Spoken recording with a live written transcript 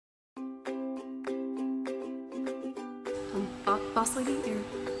boss lady,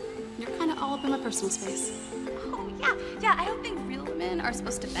 you're kind of all up in my personal space. Oh, yeah, I don't think real women are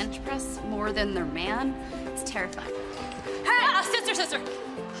supposed to bench press more than their man. It's terrifying. Hey, sister!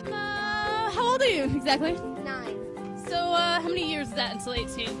 How old are you, exactly? 9. So, how many years is that until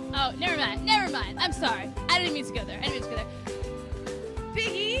 18? Oh, never mind. I'm sorry. I didn't mean to go there.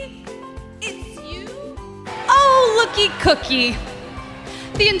 Biggie, it's you? Oh, looky cookie.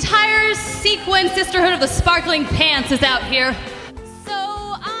 The entire sequin sisterhood of the sparkling pants is out here.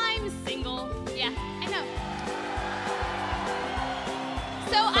 So, I'm single. Yeah, I know.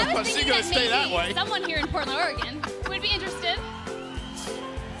 So, I was thinking that maybe someone here in Portland, Oregon would be interested.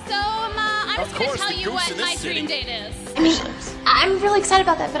 So, I'm just going to tell you what my dream date is. I mean, I'm really excited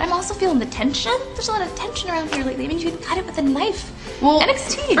about that, but I'm also feeling the tension. There's a lot of tension around here lately. I mean, you can cut it with a knife. Well,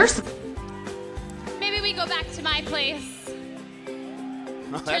 NXT. First, maybe we go back to my place.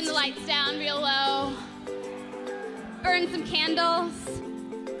 Turn the lights down real low. Burn some candles.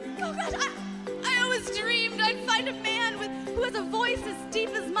 Oh gosh, I always dreamed I'd find a man who has a voice as deep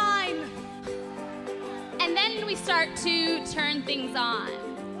as mine. And then we start to turn things on.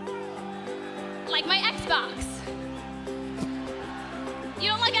 Like my Xbox. You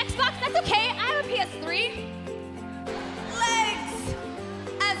don't like Xbox? That's okay. I have a PS3. Legs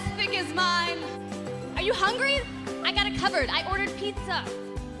as thick as mine. Are you hungry? I got it covered. I ordered pizza.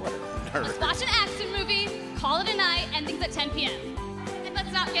 What a nerd. Let's watch an action movie, call it a night, and things at 10 p.m. And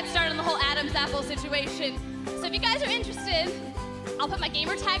let's not get started on the whole Adam's apple situation. So if you guys are interested, I'll put my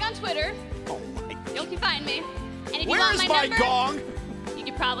gamer tag on Twitter. Oh my God. You'll find me. And if you Where's want my number, gong? you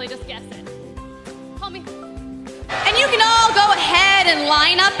could probably just guess it. Call me. and you can all go ahead and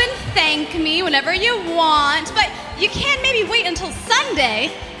line up and thank me whenever you want, but you can maybe wait until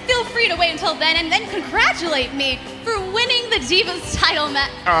Sunday. Feel free to wait until then and then congratulate me for winning the Divas title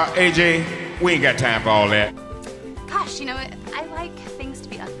match. AJ, we ain't got time for all that. Gosh, you know, I like things to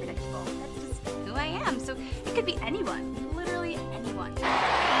be unpredictable. That's just who I am. So it could be anyone, literally anyone.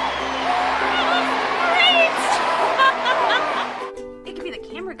 It could be the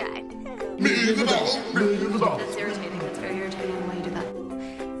camera guy. That's irritating. That's very irritating. Why you do that?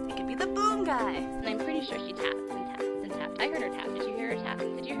 It could be the boom guy. And I'm pretty sure she taps and taps and taps. I heard her tap. Did you hear her tap?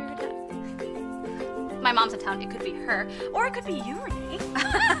 Did you hear her tap? My mom's in town. It could be her, or it could be you, Renee.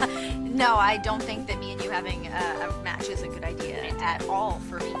 No, I don't think that me and you having a match is a good idea at all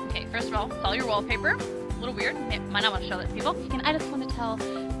for me. Okay, first of all, it's all your wallpaper. A little weird. Might not want to show that to people. And I just want to tell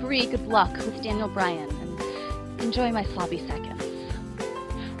Bree good luck with Daniel Bryan and enjoy my sloppy seconds.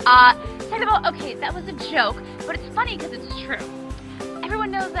 Second of all, okay, that was a joke, but it's funny because it's true.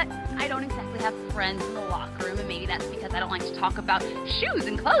 Everyone knows that I don't exactly have friends in the locker room, and maybe that's because I don't like to talk about shoes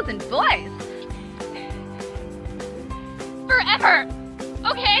and clothes and boys. Forever!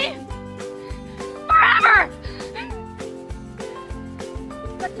 Okay? Forever!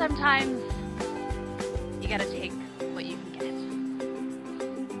 But sometimes you gotta take what you can get.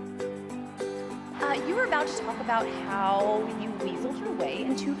 You were about to talk about how you weaseled your way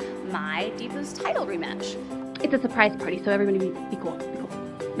into my Divas title rematch. It's a surprise party, so everybody be cool. Be cool.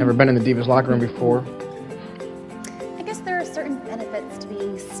 Never been in the Divas locker room before. I guess there are certain benefits to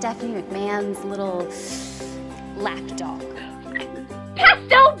being Stephanie McMahon's little lapdog.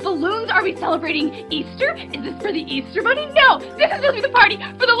 Pastel balloons? Are we celebrating Easter? Is this for the Easter Bunny? No! This is supposed to be the party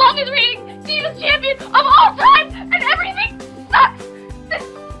for the longest reigning Divas champion of all time! And everything sucks!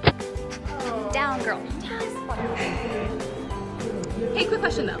 Down, girl. Hey, quick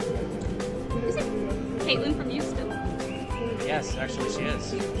question though. Is it Caitlin from Houston? Yes, actually she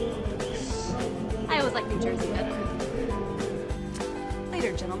is. I always like New Jersey better.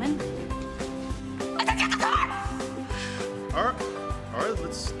 Later, gentlemen. All right,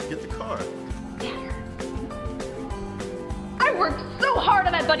 let's get the car. I worked so hard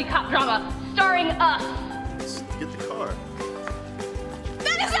on that buddy cop drama, starring us. Let's get the car.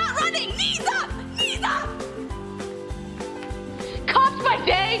 That is not running! Knees up! Knees up! Cops by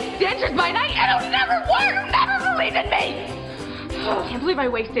day, dancers by night, and it'll never work! You'll never believe in me! I can't believe I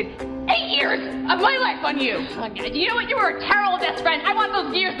wasted 8 years of my life on you. You know what? You were a terrible best friend. I want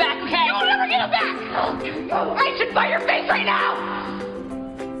those years back, okay? You'll never get them back! I should buy your face right now!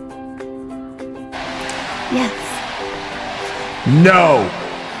 Yes. No!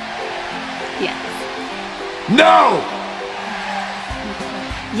 Yes. No!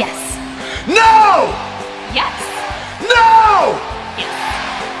 Yes. No! Yes. No!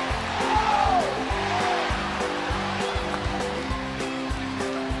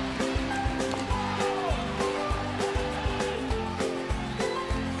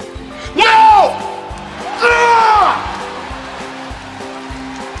 No! Ah!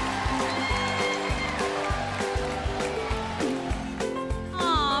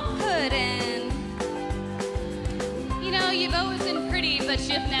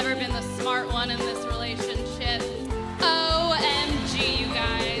 you've never been the smart one in this relationship. OMG, you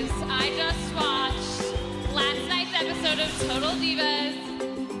guys. I just watched last night's episode of Total Divas,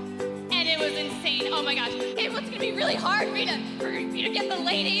 and it was insane. Oh my gosh. It was gonna be really hard for you to get the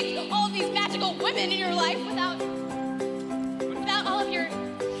ladies, all of these magical women in your life without all of your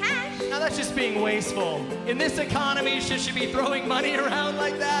cash. Now that's just being wasteful. In this economy, should she be throwing money around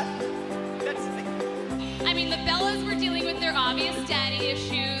like that? I mean, the Bellas were dealing with their obvious daddy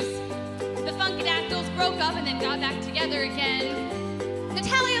issues. The Funkadactyls broke up and then got back together again.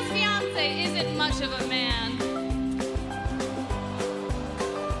 Natalia's fiance isn't much of a man.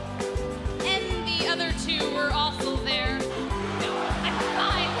 And the other two were also there. No, I'm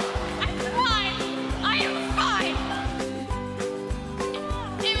fine. I'm fine. I am fine.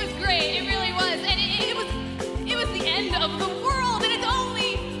 It was great. It really was. And it was the end of the world. And it's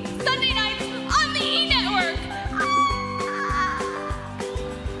only Sunday nights on the E! Network.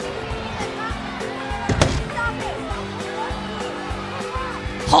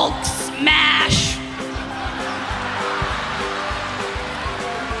 Hulk smash!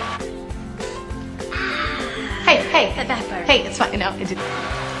 Hey, it's fine. No, it didn't.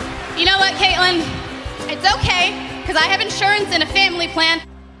 You know what, Caitlin? It's okay, because I have insurance and a family plan.